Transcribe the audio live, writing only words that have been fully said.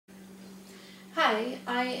Hi,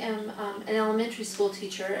 I am an elementary school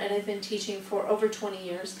teacher, and I've been teaching for over 20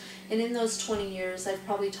 years. And in those 20 years, I've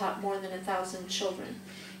probably taught more than 1,000 children.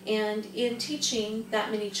 And in teaching that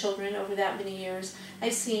many children over that many years,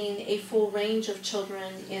 I've seen a full range of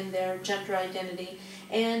children in their gender identity.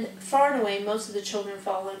 And far and away, most of the children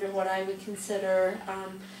fall under what I would consider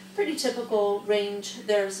pretty typical range.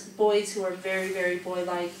 There's boys who are very, very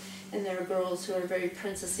boy-like, and there are girls who are very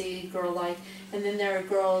princessy, girl-like, and then there are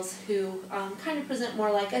girls who kind of present more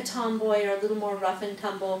like a tomboy or a little more rough and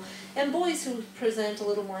tumble, and boys who present a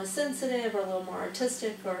little more sensitive or a little more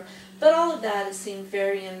artistic. But all of that is seen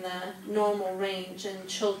very in the normal range, and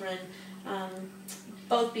children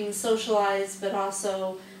both being socialized but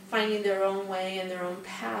also finding their own way and their own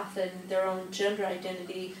path and their own gender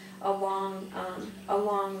identity along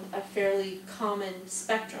a fairly common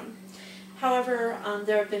spectrum. However,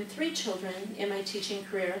 there have been 3 children in my teaching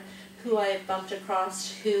career who I have bumped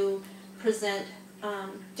across who present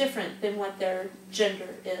different than what their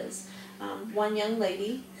gender is. One young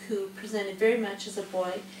lady who presented very much as a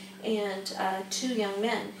boy, and 2 young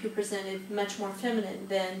men who presented much more feminine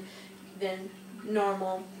than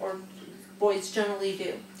normal or boys generally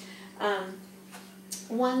do.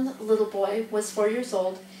 One little boy was 4 years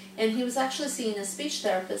old, and he was actually seeing a speech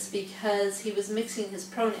therapist because he was mixing his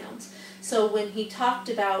pronouns. So when he talked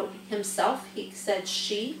about himself, he said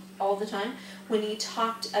she all the time. When he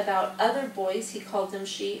talked about other boys, he called them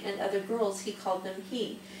she, and other girls, he called them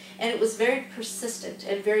he. And it was very persistent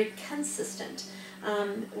and very consistent.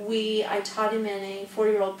 I taught him in a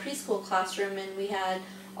 4-year-old preschool classroom, and we had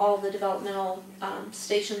all the developmental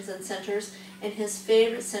stations and centers, and his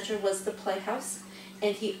favorite center was the playhouse,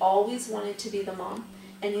 and he always wanted to be the mom,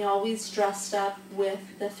 and he always dressed up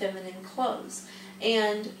with the feminine clothes.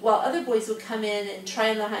 And while other boys would come in and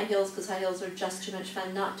try on the high heels, because high heels are just too much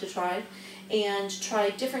fun not to try, and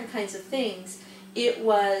try different kinds of things, it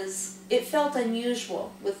felt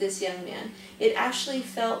unusual with this young man. It actually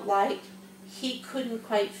felt like he couldn't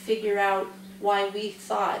quite figure out why we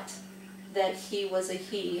thought that he was a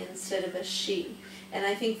he instead of a she. And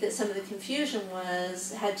I think that some of the confusion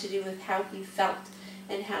had to do with how he felt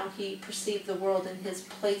and how he perceived the world and his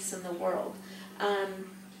place in the world.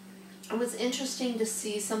 It was interesting to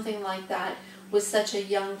see something like that with such a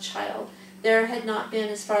young child. There had not been,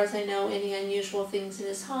 as far as I know, any unusual things in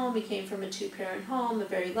his home. He came from a 2-parent home, a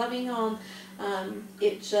very loving home.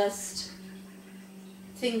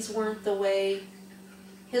 Things weren't the way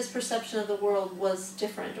his perception of the world was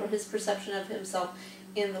different, or his perception of himself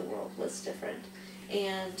in the world was different.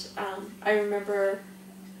 And I remember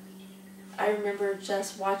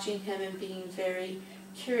just watching him and being very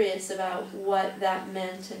curious about what that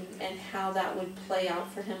meant and how that would play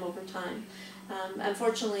out for him over time.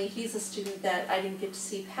 Unfortunately, he's a student that I didn't get to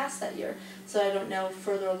see past that year, so I don't know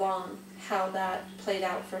further along how that played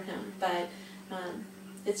out for him. But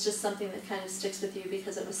it's just something that kind of sticks with you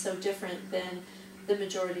because it was so different than the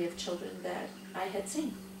majority of children that I had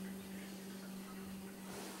seen.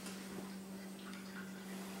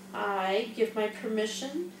 I give my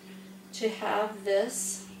permission to have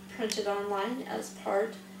this printed online as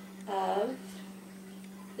part of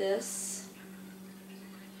the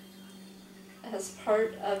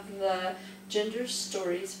Gender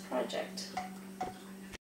Stories project.